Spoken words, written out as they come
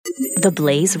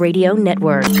TheBlaze Radio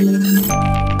Network.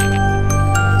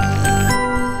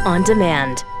 On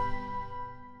demand.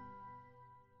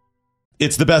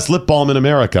 It's the best lip balm in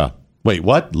America. Wait,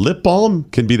 what? Lip balm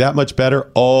can be that much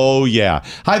better? Oh, yeah.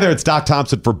 Hi there, it's Doc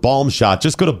Thompson for Balm Shot.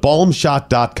 Just go to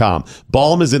balmshot.com.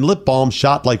 Balm is in lip balm,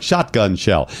 shot like shotgun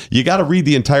shell. You got to read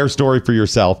the entire story for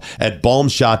yourself at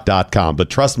balmshot.com. But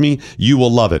trust me, you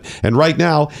will love it. And right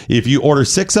now, if you order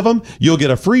 6 of them, you'll get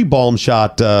a free Balm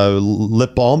Shot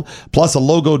lip balm, plus a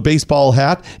logoed baseball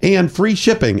hat, and free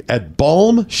shipping at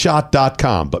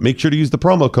balmshot.com. But make sure to use the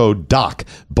promo code DOC,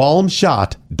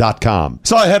 balmshot.com.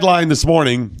 Saw a headline this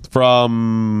morning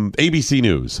from ABC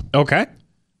News. Okay.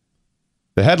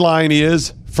 The headline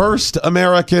is, First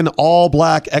American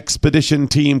All-Black Expedition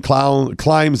Team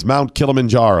climbs Mount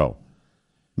Kilimanjaro.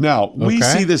 Now, we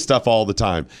see this stuff all the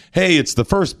time. Hey, it's the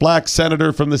first black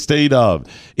senator from the state of.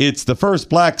 It's the first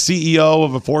black CEO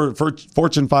of a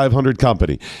Fortune 500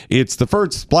 company. It's the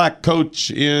first black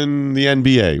coach in the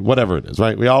NBA, whatever it is,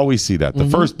 right? We always see that. The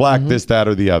first black this, that,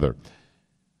 or the other.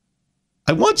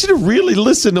 I want you to really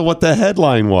listen to what the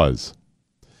headline was.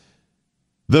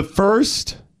 The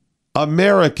first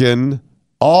American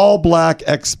all-black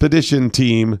expedition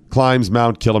team climbs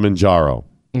Mount Kilimanjaro.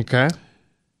 Okay.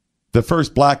 The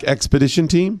first black expedition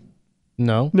team?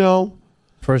 No.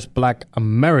 First black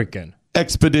American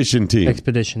expedition team.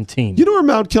 You know where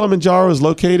Mount Kilimanjaro is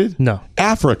located? No.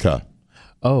 Africa.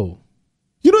 Oh.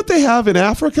 You know what they have in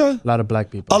Africa? A lot of black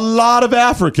people. A lot of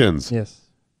Africans. Yes.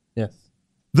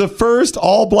 The first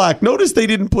all black. Notice they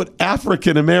didn't put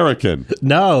African American.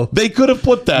 No. They could have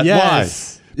put that.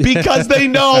 Yes. Why? Because they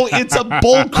know it's a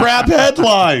bullcrap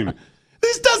headline.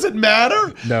 This doesn't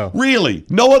matter. No. Really.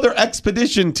 No other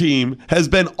expedition team has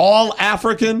been all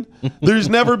African. There's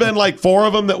never been like 4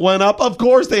 of them that went up. Of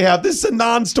course they have. This is a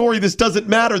non-story. This doesn't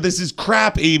matter. This is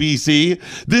crap, ABC.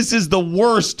 This is the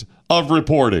worst of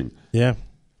reporting. Yeah.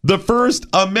 The first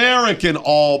American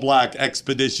all-black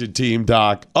expedition team,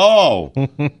 Doc. Oh.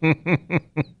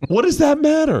 What does that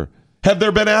matter? Have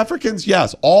there been Africans?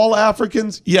 Yes. All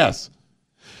Africans? Yes.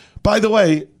 By the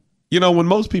way, you know, when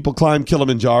most people climb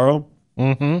Kilimanjaro,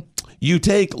 you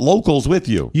take locals with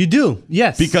you. You do,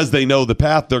 yes. Because they know the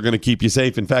path. They're going to keep you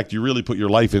safe. In fact, you really put your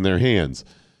life in their hands.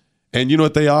 And you know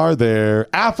what they are? They're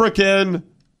African.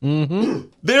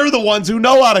 They're the ones who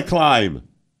know how to climb.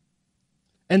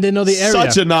 And they know the area.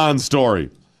 Such a non-story.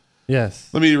 Yes.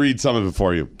 Let me read some of it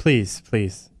for you. Please.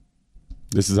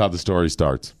 This is how the story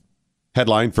starts.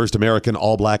 Headline, First American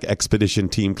All-Black Expedition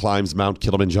Team climbs Mount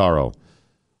Kilimanjaro.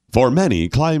 For many,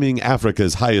 climbing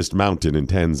Africa's highest mountain in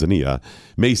Tanzania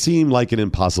may seem like an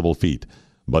impossible feat.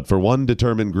 But for one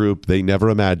determined group, they never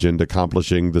imagined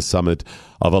accomplishing the summit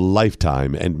of a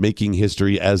lifetime and making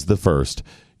history as the first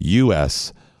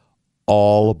U.S.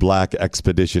 all-black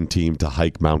expedition team to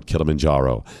hike Mount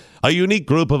Kilimanjaro. A unique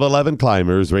group of 11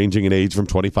 climbers ranging in age from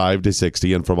 25 to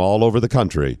 60 and from all over the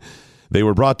country. They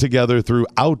were brought together through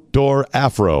Outdoor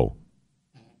Afro.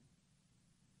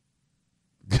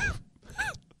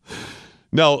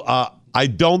 No, I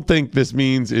don't think this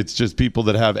means it's just people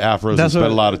that have afros and spend a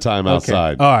lot of time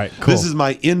outside. All right, cool. This is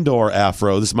my indoor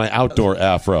afro. This is my outdoor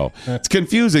afro. It's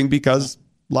confusing because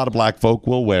a lot of black folk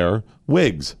will wear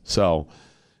wigs. So,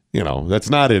 you know, that's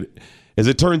not it. As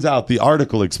it turns out, the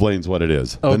article explains what it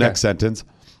is. The next sentence.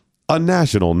 A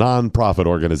national nonprofit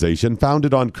organization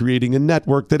founded on creating a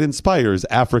network that inspires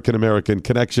African-American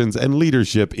connections and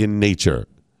leadership in nature.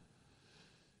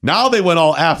 Now they went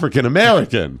all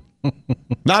African-American.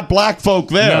 Not black folk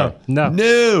there.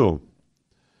 No.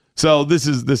 So this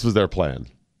was their plan.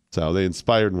 So they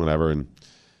inspired and whatever. And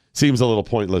seems a little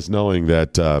pointless knowing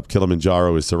that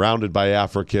Kilimanjaro is surrounded by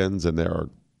Africans and there are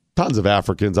tons of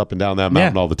Africans up and down that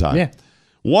mountain all the time. Yeah.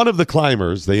 One of the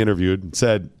climbers they interviewed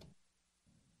said,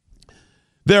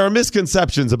 there are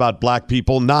misconceptions about black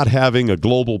people not having a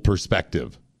global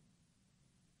perspective.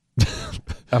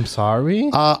 I'm sorry?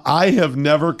 I have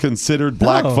never considered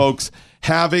black folks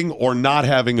having or not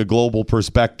having a global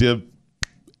perspective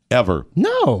ever.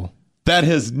 No. That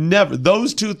has never,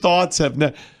 those two thoughts have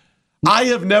never, I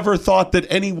have never thought that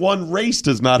any one race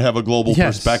does not have a global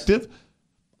perspective.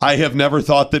 I have never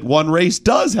thought that one race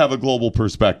does have a global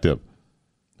perspective.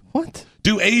 What?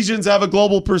 Do Asians have a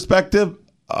global perspective?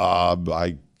 Sure.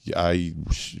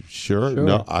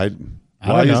 No, I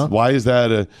don't know. Why is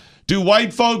that do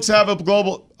white folks have a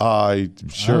global? I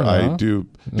do.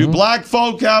 Do black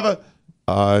folk have a?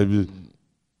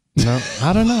 No,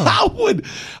 I don't know.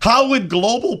 How would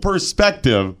global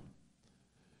perspective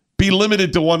be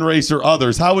limited to one race or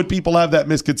others? How would people have that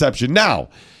misconception? Now,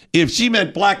 if she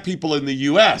meant black people in the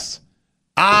U.S.,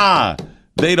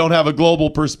 They don't have a global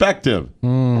perspective.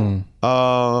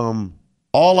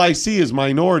 All I see is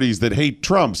minorities that hate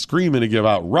Trump screaming to give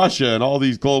out Russia and all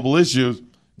these global issues.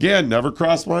 Again, never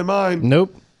crossed my mind.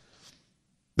 Nope.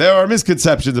 There are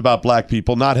misconceptions about black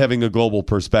people not having a global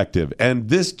perspective, and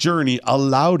this journey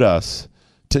allowed us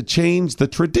to change the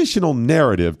traditional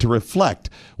narrative to reflect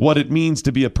what it means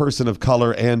to be a person of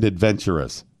color and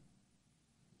adventurous.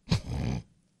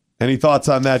 Any thoughts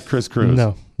on that, Chris Cruz?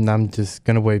 No, I'm just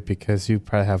going to wait because you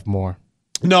probably have more.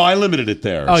 No, I limited it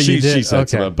there. Oh, you did? She said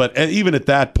Okay. something, but even at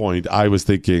that point, I was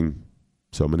thinking,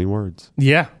 so many words.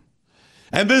 Yeah.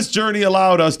 And this journey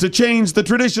allowed us to change the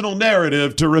traditional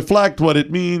narrative to reflect what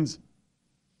it means.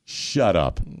 Shut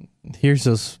up. Here's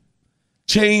those.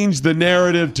 Change the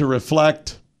narrative to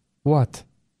reflect What?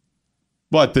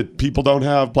 what? That people don't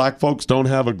have, black folks don't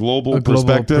have a global Global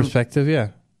perspective? perspective, yeah.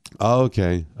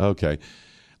 Okay.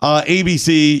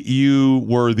 ABC, you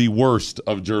were the worst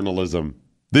of journalism.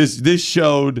 This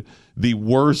showed the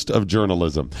worst of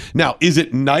journalism. Now, is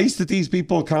it nice that these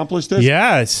people accomplished this?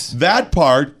 Yes. That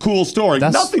part, cool story.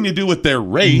 Nothing to do with their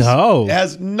race. No. It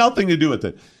has nothing to do with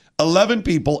it. 11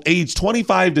 people aged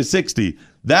 25 to 60.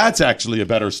 That's actually a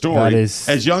better story. That is.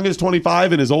 As young as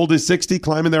 25 and as old as 60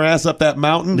 climbing their ass up that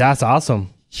mountain. That's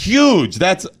awesome. Huge.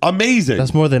 That's amazing.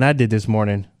 That's more than I did this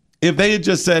morning. If they had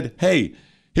just said, hey,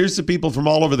 here's some people from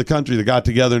all over the country that got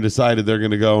together and decided they're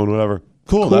going to go and whatever.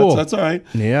 Cool. That's all right.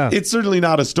 Yeah. It's certainly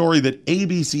not a story that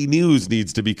ABC News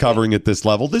needs to be covering at this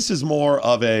level. This is more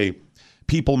of a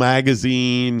People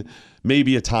magazine,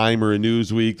 maybe a Time or a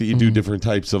Newsweek that you do different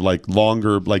types of like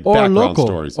longer, like Or background local.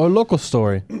 stories. Or local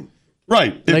story.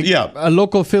 Right. Like Yeah. a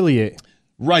local affiliate.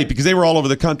 Right, because they were all over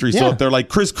the country. So Yeah. if they're like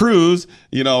Chris Cruz,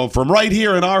 from right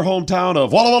here in our hometown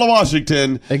of Walla Walla,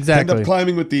 Washington, Exactly. end up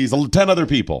climbing with these 10 other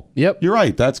people. Yep. You're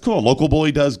right. That's cool. Local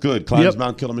boy does good. Climbs Yep.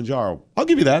 Mount Kilimanjaro. I'll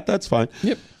give you that. That's fine.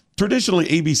 Yep. Traditionally,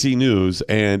 ABC News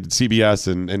and CBS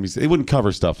and NBC, they wouldn't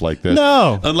cover stuff like this.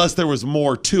 No. Unless there was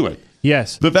more to it.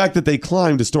 Yes. The fact that they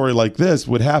climbed a story like this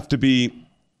would have to be,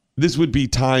 this would be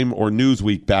Time or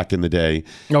Newsweek back in the day.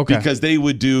 Okay. Because they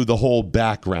would do the whole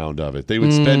background of it. They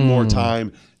would spend more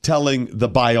time telling the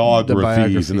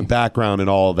biographies and the background and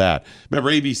all of that. Remember,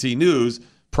 ABC News,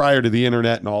 prior to the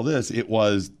internet and all this, it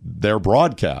was their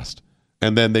broadcast.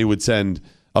 And then they would send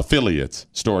affiliates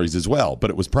stories as well. But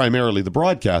it was primarily the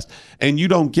broadcast. And you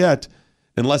don't get,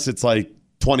 unless it's like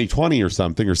 2020 or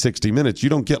something or 60 minutes, you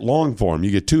don't get long form.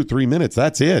 You get 2-3 minutes.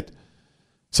 That's it.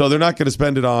 So they're not going to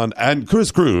spend it on, and Chris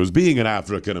Cruz, being an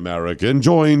African-American,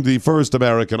 joined the first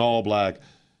American all-black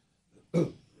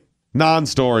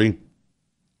non-story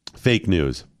fake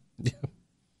news. It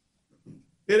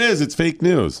is. It's fake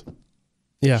news.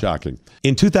 Yeah. Shocking.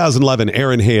 In 2011,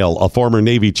 Aaron Hale, a former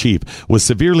Navy chief, was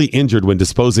severely injured when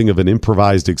disposing of an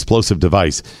improvised explosive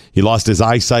device. He lost his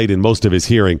eyesight and most of his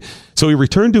hearing. So he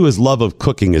returned to his love of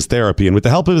cooking as therapy, and with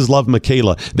the help of his love,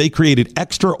 Michaela, they created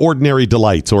Extraordinary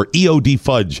Delights, or EOD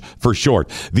Fudge for short.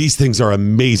 These things are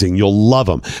amazing. You'll love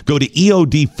them. Go to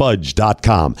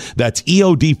EODfudge.com. That's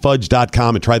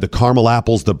EODfudge.com and try the caramel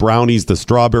apples, the brownies, the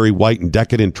strawberry white and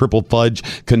decadent triple fudge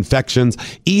confections.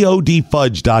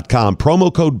 EODfudge.com.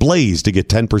 Promo code BLAZE to get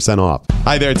 10% off.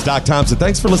 Hi there, it's Doc Thompson.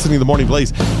 Thanks for listening to The Morning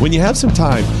Blaze. When you have some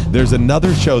time, there's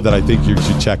another show that I think you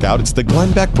should check out. It's the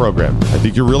Glenn Beck program. I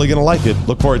think you're really going to like it.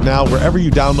 Look for it now wherever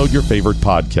you download your favorite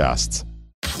podcasts.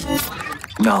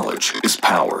 Knowledge is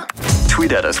power.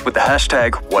 Tweet at us with the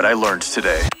hashtag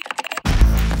 #WhatILearnedToday.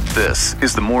 This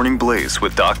is The Morning Blaze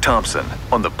with Doc Thompson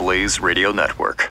on the Blaze Radio Network.